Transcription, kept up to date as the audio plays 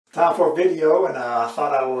Time for a video, and I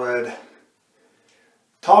thought I would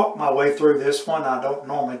talk my way through this one. I don't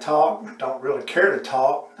normally talk, don't really care to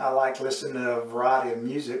talk. I like listening to a variety of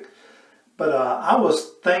music. But I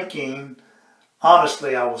was thinking,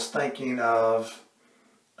 honestly, I was thinking of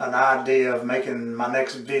an idea of making my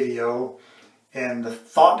next video. And the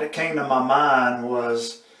thought that came to my mind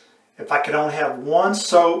was, if I could only have one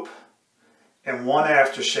soap and one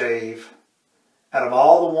aftershave out of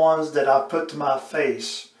all the ones that I've put to my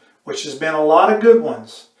face, which has been a lot of good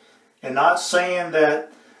ones, and not saying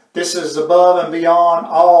that this is above and beyond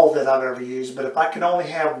all that I've ever used, but if I could only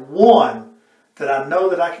have one that I know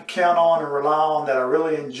that I can count on and rely on, that I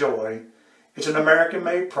really enjoy. It's an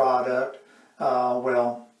American-made product.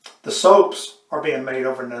 Well, the soaps are being made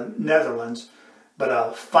over in the Netherlands,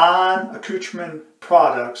 but fine Accoutrements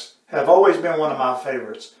products have always been one of my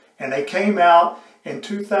favorites. And they came out in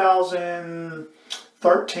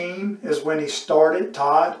 2013 is when he started,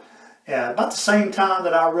 Todd. About the same time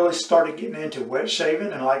that I really started getting into wet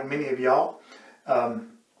shaving, and like many of y'all, I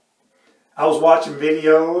was watching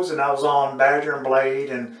videos and I was on Badger and Blade,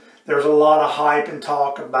 and there was a lot of hype and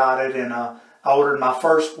talk about it. And I ordered my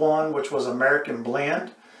first one, which was American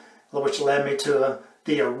Blend, which led me to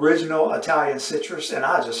the original Italian citrus, and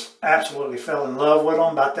I just absolutely fell in love with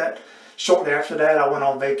them. About that, shortly after that, I went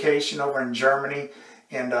on vacation over in Germany,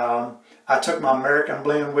 and I took my American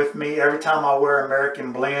Blend with me. Every time I wear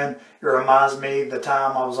American Blend, it reminds me the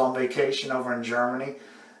time I was on vacation over in Germany.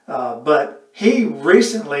 But he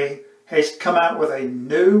recently has come out with a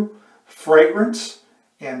new fragrance,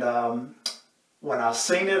 and when I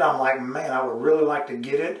seen it, I'm like, man, I would really like to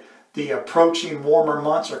get it. The approaching warmer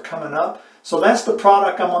months are coming up. So that's the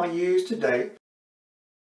product I'm going to use today.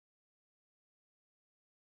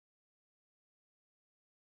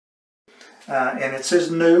 And it's his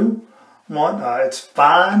new one. It's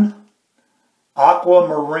Fine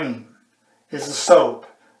Aquamarine is the soap.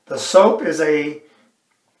 The soap is a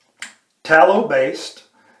tallow-based,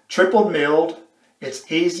 triple milled.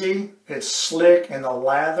 It's easy, it's slick, and the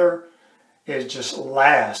lather is just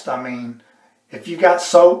lasts. I mean, if you got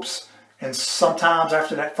soaps, and sometimes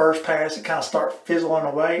after that first pass, it kind of starts fizzling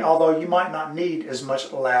away, although you might not need as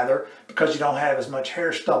much lather because you don't have as much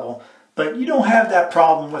hair stubble. But you don't have that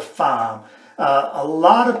problem with Fine. A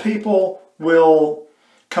lot of people will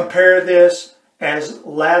compare this as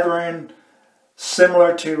lathering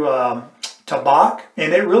similar to Dayoc,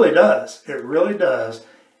 and it really does. It really does.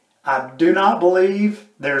 I do not believe,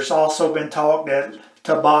 there's also been talk that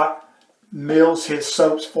Dayoc mills his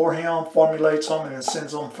soaps for him, formulates them, and then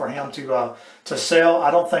sends them for him to sell.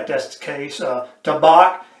 I don't think that's the case.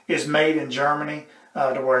 Dayoc is made in Germany,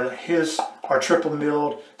 to where his are triple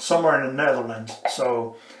milled somewhere in the Netherlands.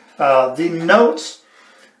 So the notes,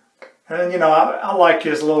 and you know, I like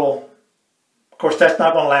his little, of course that's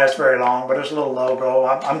not going to last very long, but his little logo.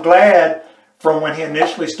 I'm glad from when he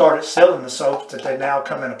initially started selling the soaps that they now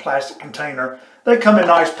come in a plastic container. They come in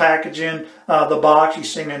nice packaging. The box you've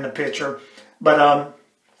seen in the picture. But I'm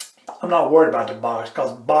not worried about the box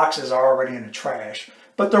because boxes are already in the trash.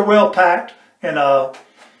 But they're well packed and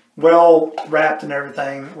well wrapped and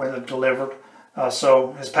everything when they're delivered.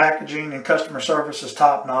 So his packaging and customer service is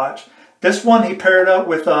top notch. This one he paired up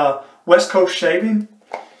with West Coast Shaving.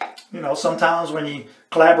 You know, sometimes when you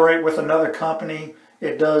collaborate with another company,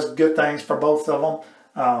 it does good things for both of them.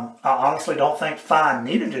 I honestly don't think Fine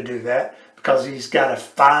needed to do that because he's got a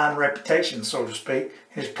fine reputation, so to speak.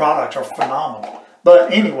 His products are phenomenal.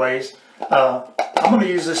 But anyways, I'm going to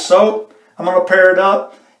use this soap. I'm going to pair it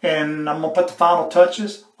up, and I'm going to put the final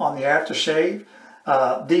touches on the aftershave.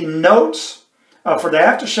 The notes for the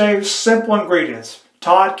aftershave, simple ingredients.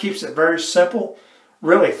 Todd keeps it very simple.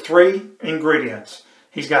 Really 3 ingredients.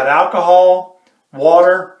 He's got alcohol,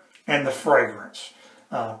 water, and the fragrance.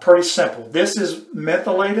 Pretty simple. This is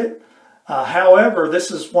mentholated. However, this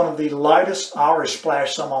is one of the lightest. I already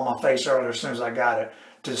splashed some on my face earlier as soon as I got it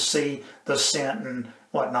to see the scent and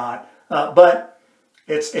whatnot. But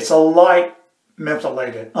it's a light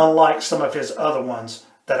mentholated, unlike some of his other ones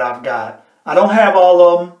that I've got. I don't have all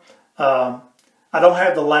of them. I don't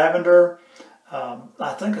have the lavender.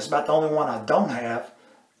 I think it's about the only one I don't have.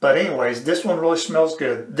 But anyways, this one really smells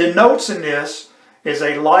good. The notes in this is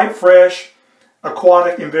a light, fresh,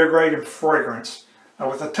 aquatic, invigorating fragrance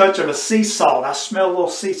with a touch of a sea salt. I smell a little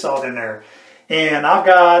sea salt in there. And I've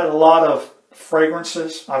got a lot of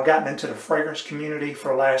fragrances. I've gotten into the fragrance community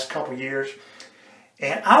for the last couple years.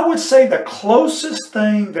 And I would say the closest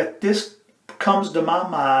thing that this comes to my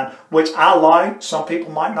mind, which I like, some people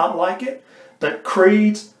might not like it, but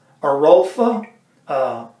Creed's Arofa,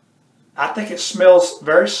 I think it smells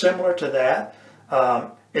very similar to that.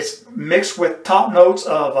 It's mixed with top notes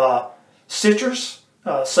of citrus,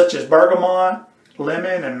 such as bergamot,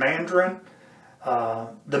 lemon, and mandarin.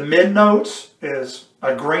 The mid notes is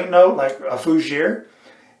a green note like a fougere,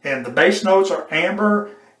 and the base notes are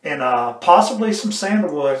amber and possibly some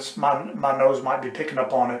sandalwoods. My nose might be picking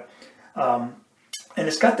up on it. And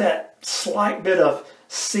it's got that slight bit of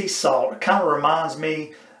sea salt. It kind of reminds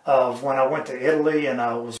me of when I went to Italy and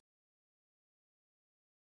I was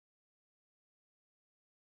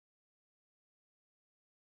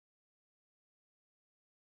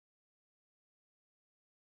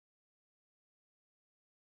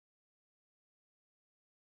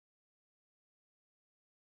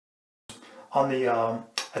on the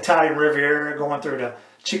Italian Riviera going through the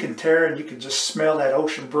Chicken Terra, and you can just smell that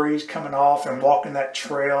ocean breeze coming off and walking that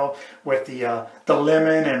trail with the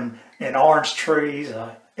lemon and orange trees.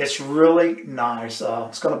 It's really nice.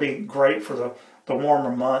 It's going to be great for the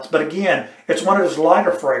warmer months. But again, it's one of those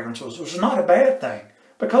lighter fragrances, which is not a bad thing,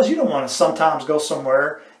 because you don't want to sometimes go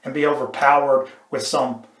somewhere and be overpowered with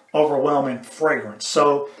some overwhelming fragrance.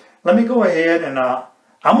 So let me go ahead and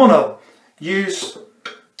I'm going to use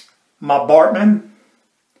my Bartman.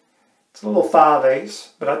 It's a little 5/8,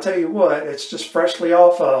 but I tell you what, it's just freshly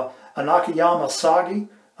off a Nakayama Sagi,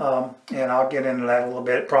 and I'll get into that a little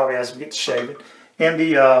bit probably as we get to shaving. And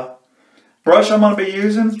the brush I'm going to be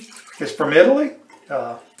using is from Italy,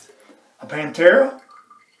 a Pantera.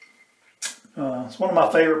 It's one of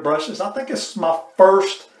my favorite brushes. I think it's my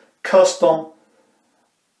first custom. It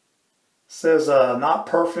says not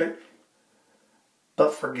perfect,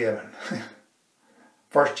 but forgiven.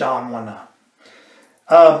 1 John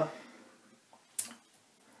 1:9.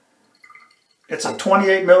 It's a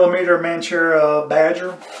 28 millimeter Manchura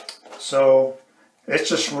Badger, so it's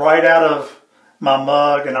just right out of my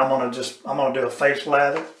mug, and I'm gonna do a face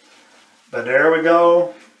lather. But there we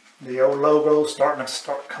go. The old logo starting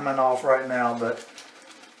to coming off right now, but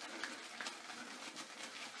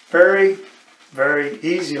very, very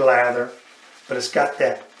easy lather. But it's got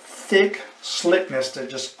that thick slickness that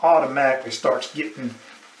just automatically starts getting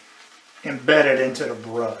embedded into the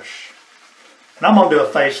brush. And I'm gonna do a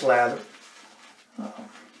face lather.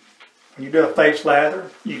 When you do a face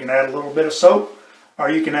lather, you can add a little bit of soap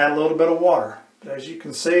or you can add a little bit of water. But as you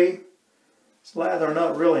can see, it's lathering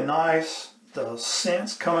up really nice. The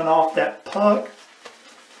scent's coming off that puck.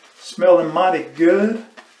 Smelling mighty good.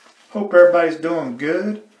 Hope everybody's doing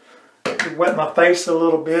good. Wet my face a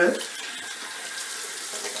little bit.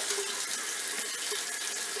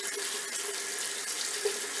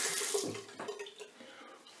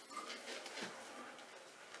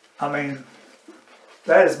 I mean,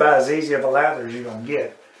 that is about as easy of a lather as you're going to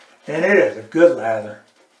get. And it is a good lather.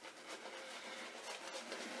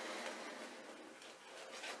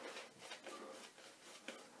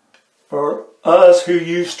 For us who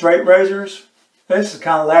use straight razors, this is the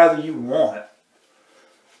kind of lather you want.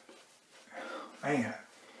 Man,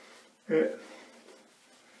 it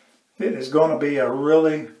is going to be a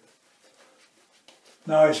really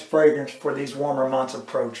nice fragrance for these warmer months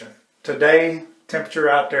approaching. Today, temperature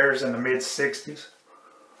out there is in the mid-60s.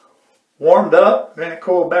 Warmed up, then it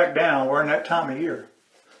cooled back down. We're in that time of year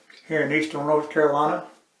here in eastern North Carolina.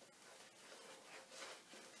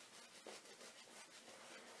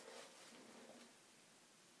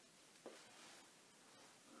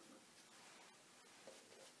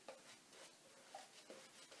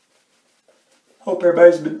 Hope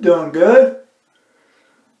everybody's been doing good.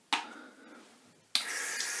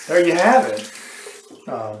 There you have it.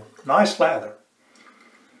 Nice lather.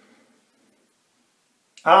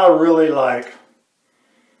 I really like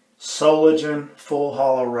Soligen full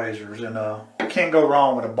hollow razors, and you can't go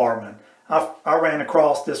wrong with a Bartman. I ran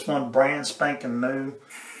across this one brand spanking new.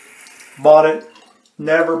 Bought it,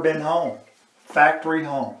 never been home. Factory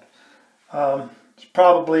home. It's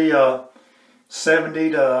probably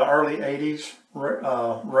 70 to early 80s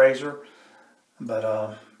razor,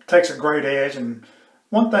 but takes a great edge. And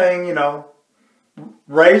one thing, you know,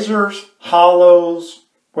 razors, hollows,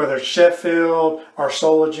 whether it's Sheffield or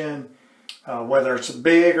Soligen, whether it's a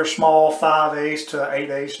big or small 5/8 to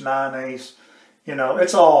 8/8, 9/8, you know,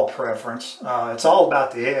 it's all preference. It's all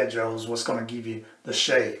about the edge is what's going to give you the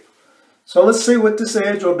shave. So let's see what this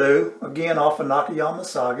edge will do. Again, off of Nakayama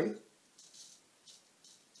Sagi.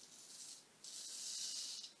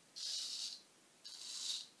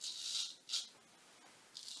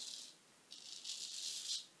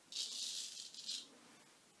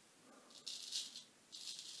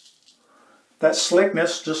 That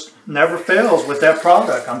slickness just never fails with that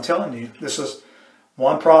product. I'm telling you, this is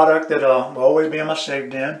one product that will always be in my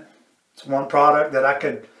shave den. It's one product that I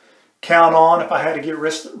could count on if I had to get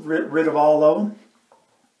rid of all of them.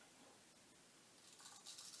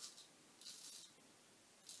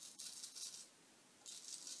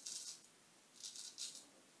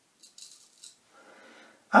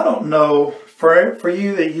 I don't know, for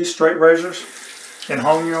you that use straight razors and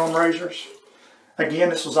hone your own razors, again,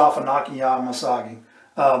 this was off of Naki Yamasagi.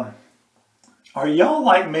 Are y'all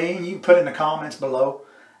like me? You can put in the comments below.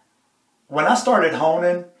 When I started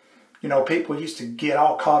honing, you know, people used to get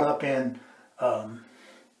all caught up in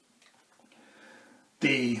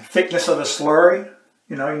the thickness of the slurry.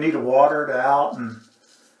 You know, you need to water it out, and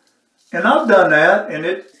I've done that,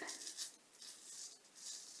 and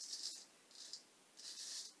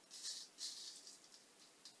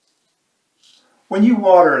when you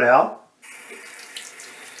water it out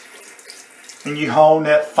and you hone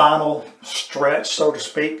that final stretch, so to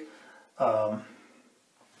speak,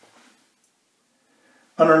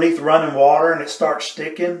 underneath running water, and it starts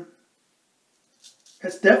sticking,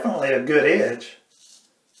 it's definitely a good edge.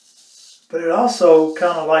 But it also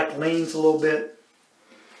kind of like leans a little bit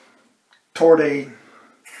toward a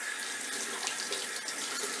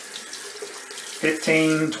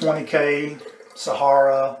 15, 20K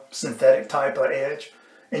Sahara synthetic type of edge.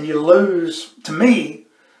 And you lose, to me,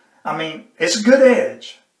 I mean, it's a good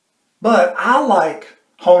edge. But I like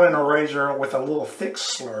honing a razor with a little thick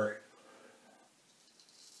slurry.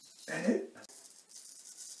 And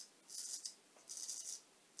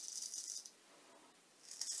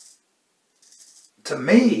to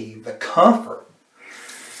me, the comfort,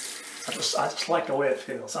 I just like the way it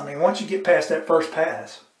feels. I mean, once you get past that first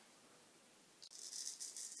pass,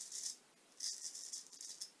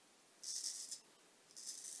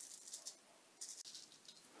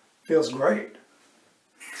 feels great.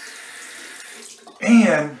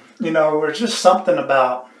 And, you know, there's just something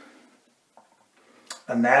about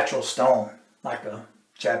a natural stone, like a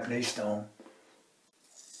Japanese stone.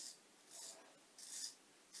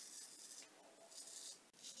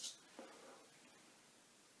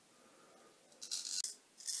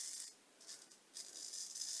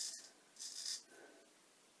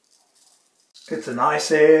 It's a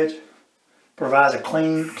nice edge, provides a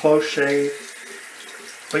clean, close shave,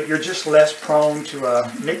 but you're just less prone to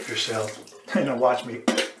nick yourself. You know, watch me,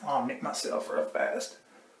 I'll nick myself real fast.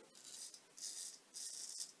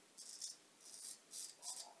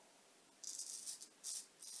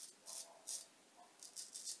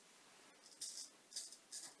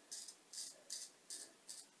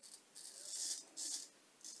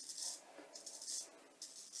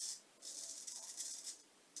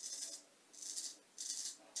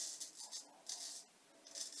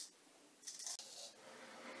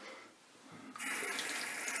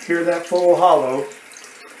 Hear that full hollow.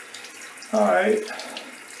 Alright,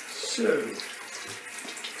 so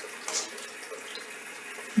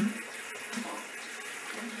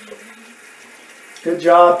good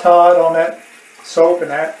job, Todd, on that soap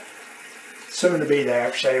and that soon to be the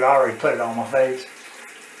aftershave. I already put it on my face.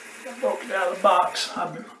 I broke it out of the box.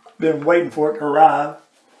 I've been waiting for it to arrive.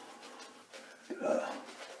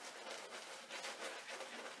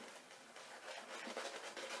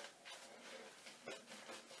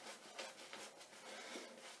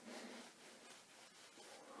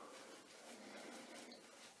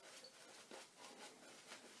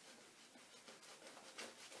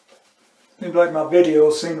 Seems like my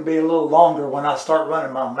videos seem to be a little longer when I start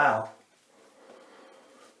running my mouth.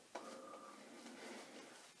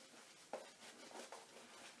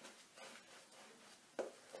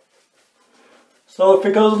 So if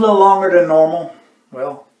it goes a little longer than normal,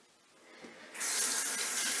 well,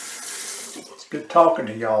 it's good talking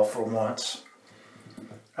to y'all for once.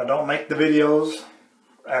 I don't make the videos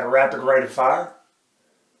at a rapid rate of fire.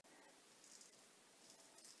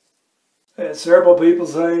 Had several people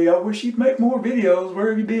say, I wish you'd make more videos. Where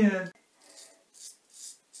have you been?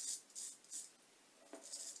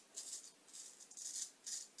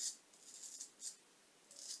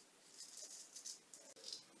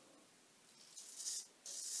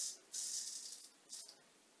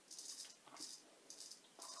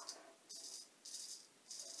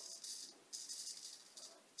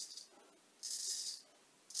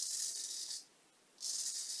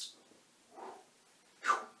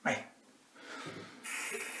 Man.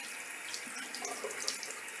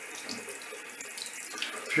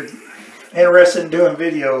 If you're interested in doing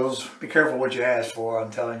videos, be careful what you ask for,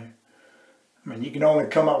 I'm telling you. I mean, you can only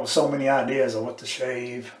come up with so many ideas of what to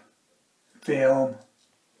shave, film.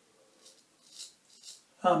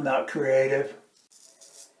 I'm not creative.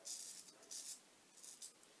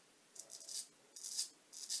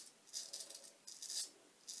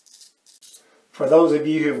 For those of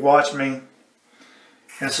you who've watched me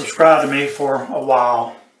and subscribed to me for a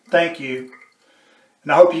while, thank you.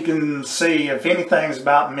 And I hope you can see if anything's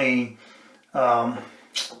about me. I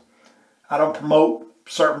don't promote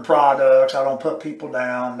certain products. I don't put people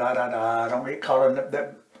down. I don't get caught in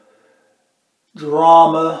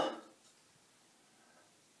drama.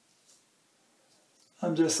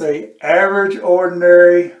 I'm just a average,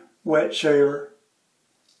 ordinary wet shaver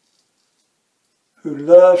who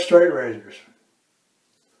loves straight razors.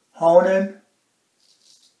 Honing.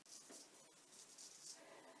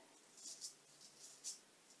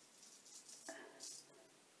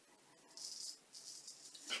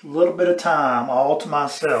 A little bit of time all to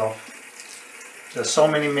myself that so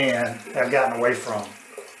many men have gotten away from.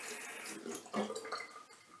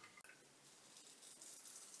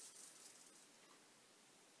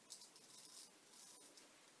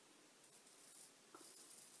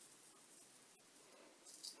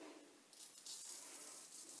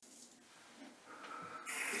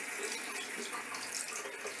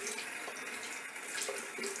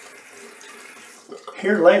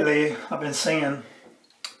 Here lately, I've been seeing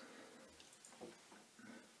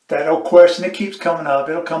that old question. It keeps coming up.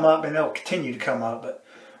 It'll come up and it'll continue to come up. But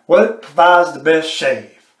what provides the best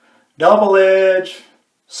shave? Double edge,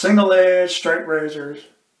 single edge, straight razors.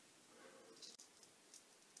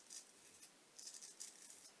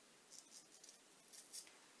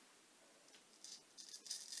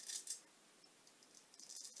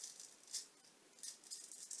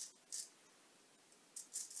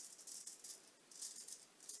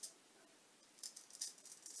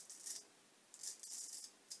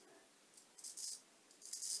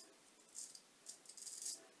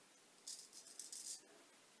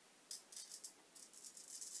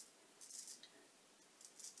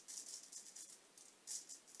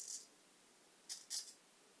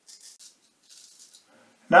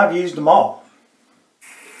 And I've used them all.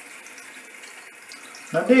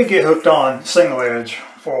 And I did get hooked on single edge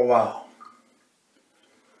for a while.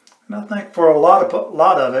 And I think for a lot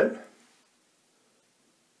of it,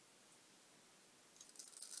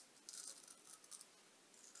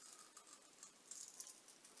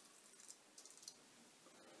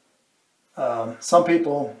 some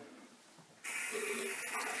people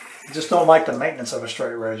just don't like the maintenance of a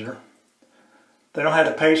straight razor. They don't have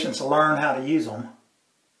the patience to learn how to use them.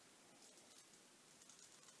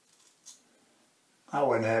 I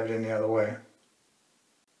wouldn't have it any other way.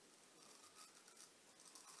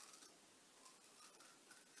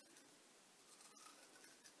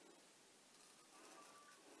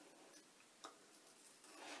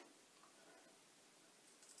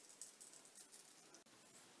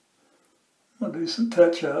 I'll do some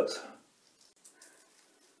touch-ups.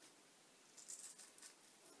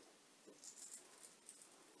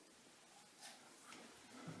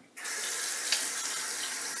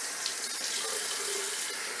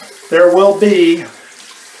 There will be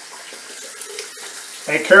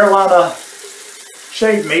a Carolina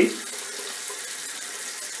shave meet.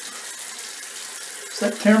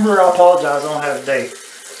 September, I apologize, I don't have a date.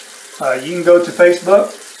 You can go to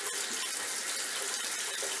Facebook.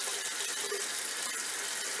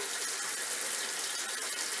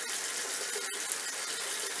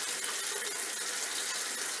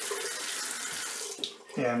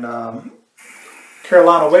 And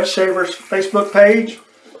Carolina Wet Shavers Facebook page.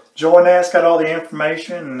 Join that, it's got all the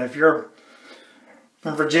information. And if you're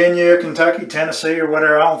from Virginia, Kentucky, Tennessee, or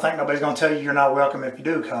whatever, I don't think nobody's going to tell you you're not welcome if you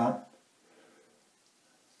do come.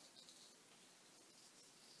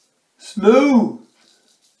 Smooth.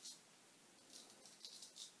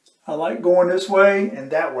 I like going this way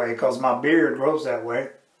and that way because my beard grows that way.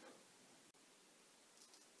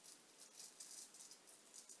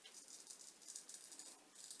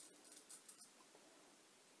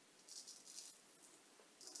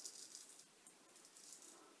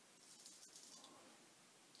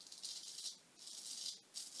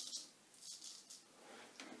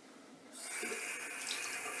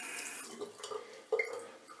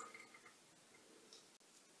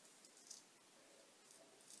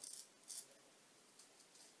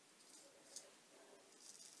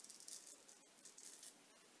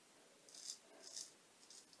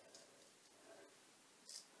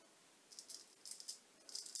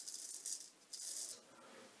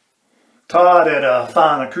 Todd at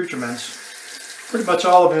Fine Accoutrements, pretty much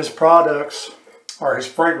all of his products, or his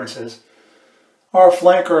fragrances, are a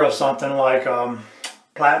flanker of something like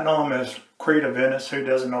Platinum is Creed of Venice. Who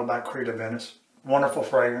doesn't know about Creed of Venice? Wonderful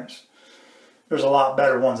fragrance. There's a lot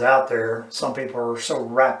better ones out there. Some people are so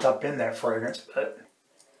wrapped up in that fragrance, but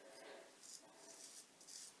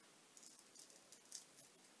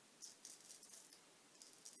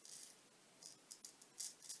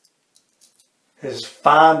his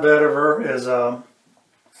fine vetiver is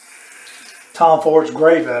Tom Ford's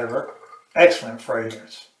Gray Vetiver. Excellent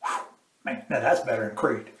fragrance. Whew. Man, now that's better than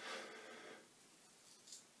Creed.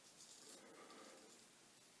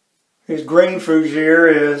 His Green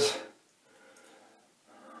Fougere is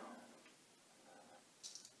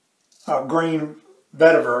green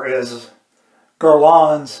vetiver is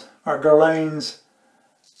Guerlain's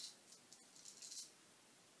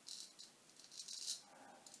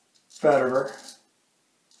vetiver.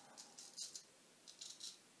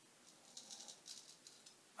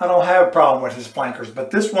 I don't have a problem with his flankers, but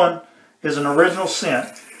this one is an original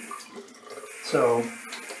scent. So,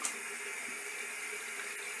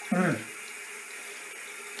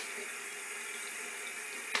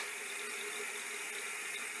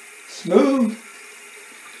 smooth.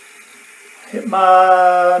 Hit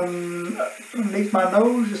my underneath my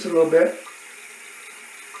nose just a little bit.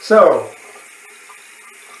 So,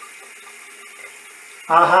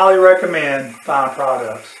 I highly recommend Fine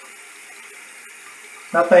products.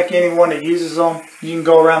 I think anyone that uses them, you can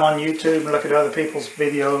go around on YouTube and look at other people's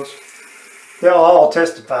videos. They'll all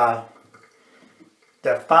testify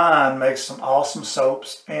that Fine makes some awesome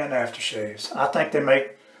soaps and aftershaves. I think they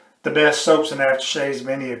make the best soaps and aftershaves of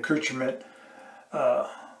any accoutrement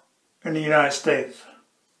in the United States.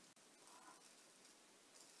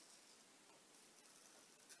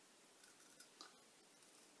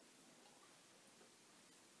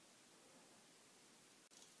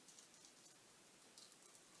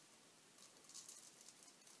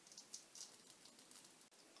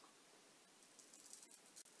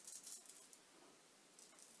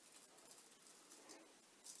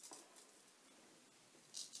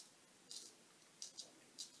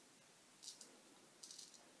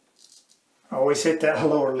 I always hit that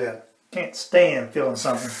lower lip. Can't stand feeling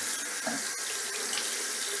something.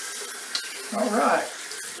 Alright,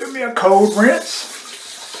 give me a cold rinse.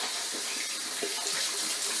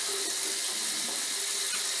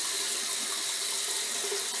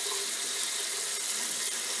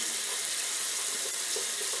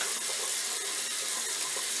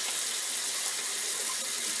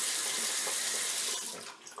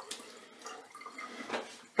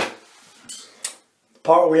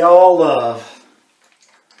 Part we all love.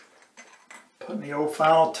 Putting the old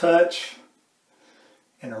final touch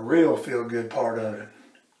and a real feel-good part of it.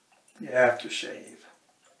 The aftershave.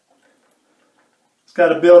 It's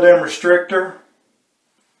got a built-in restrictor,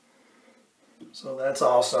 so that's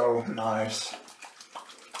also nice.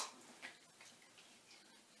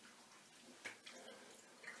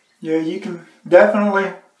 Yeah, you can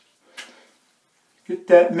definitely get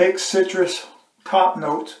that mixed citrus top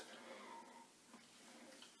notes.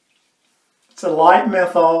 It's a light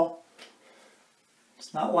menthol.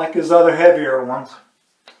 It's not like his other heavier ones.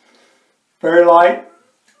 Very light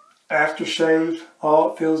aftershave.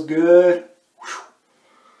 Oh, it feels good.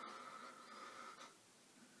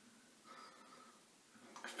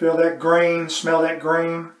 Feel that green, smell that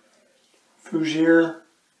green. Fougere.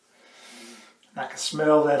 I can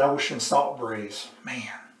smell that ocean salt breeze. Man,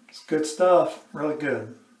 it's good stuff. Really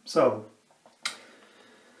good. So,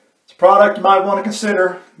 product you might want to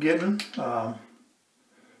consider getting.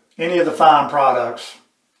 Any of the Fine products,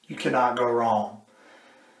 you cannot go wrong.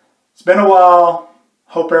 It's been a while.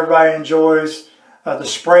 Hope everybody enjoys the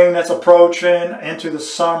spring that's approaching into the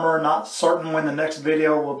summer. Not certain when the next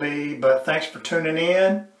video will be, but thanks for tuning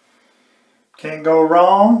in. Can't go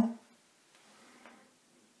wrong.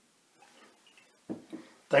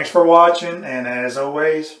 Thanks for watching, and as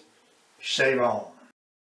always, shave on.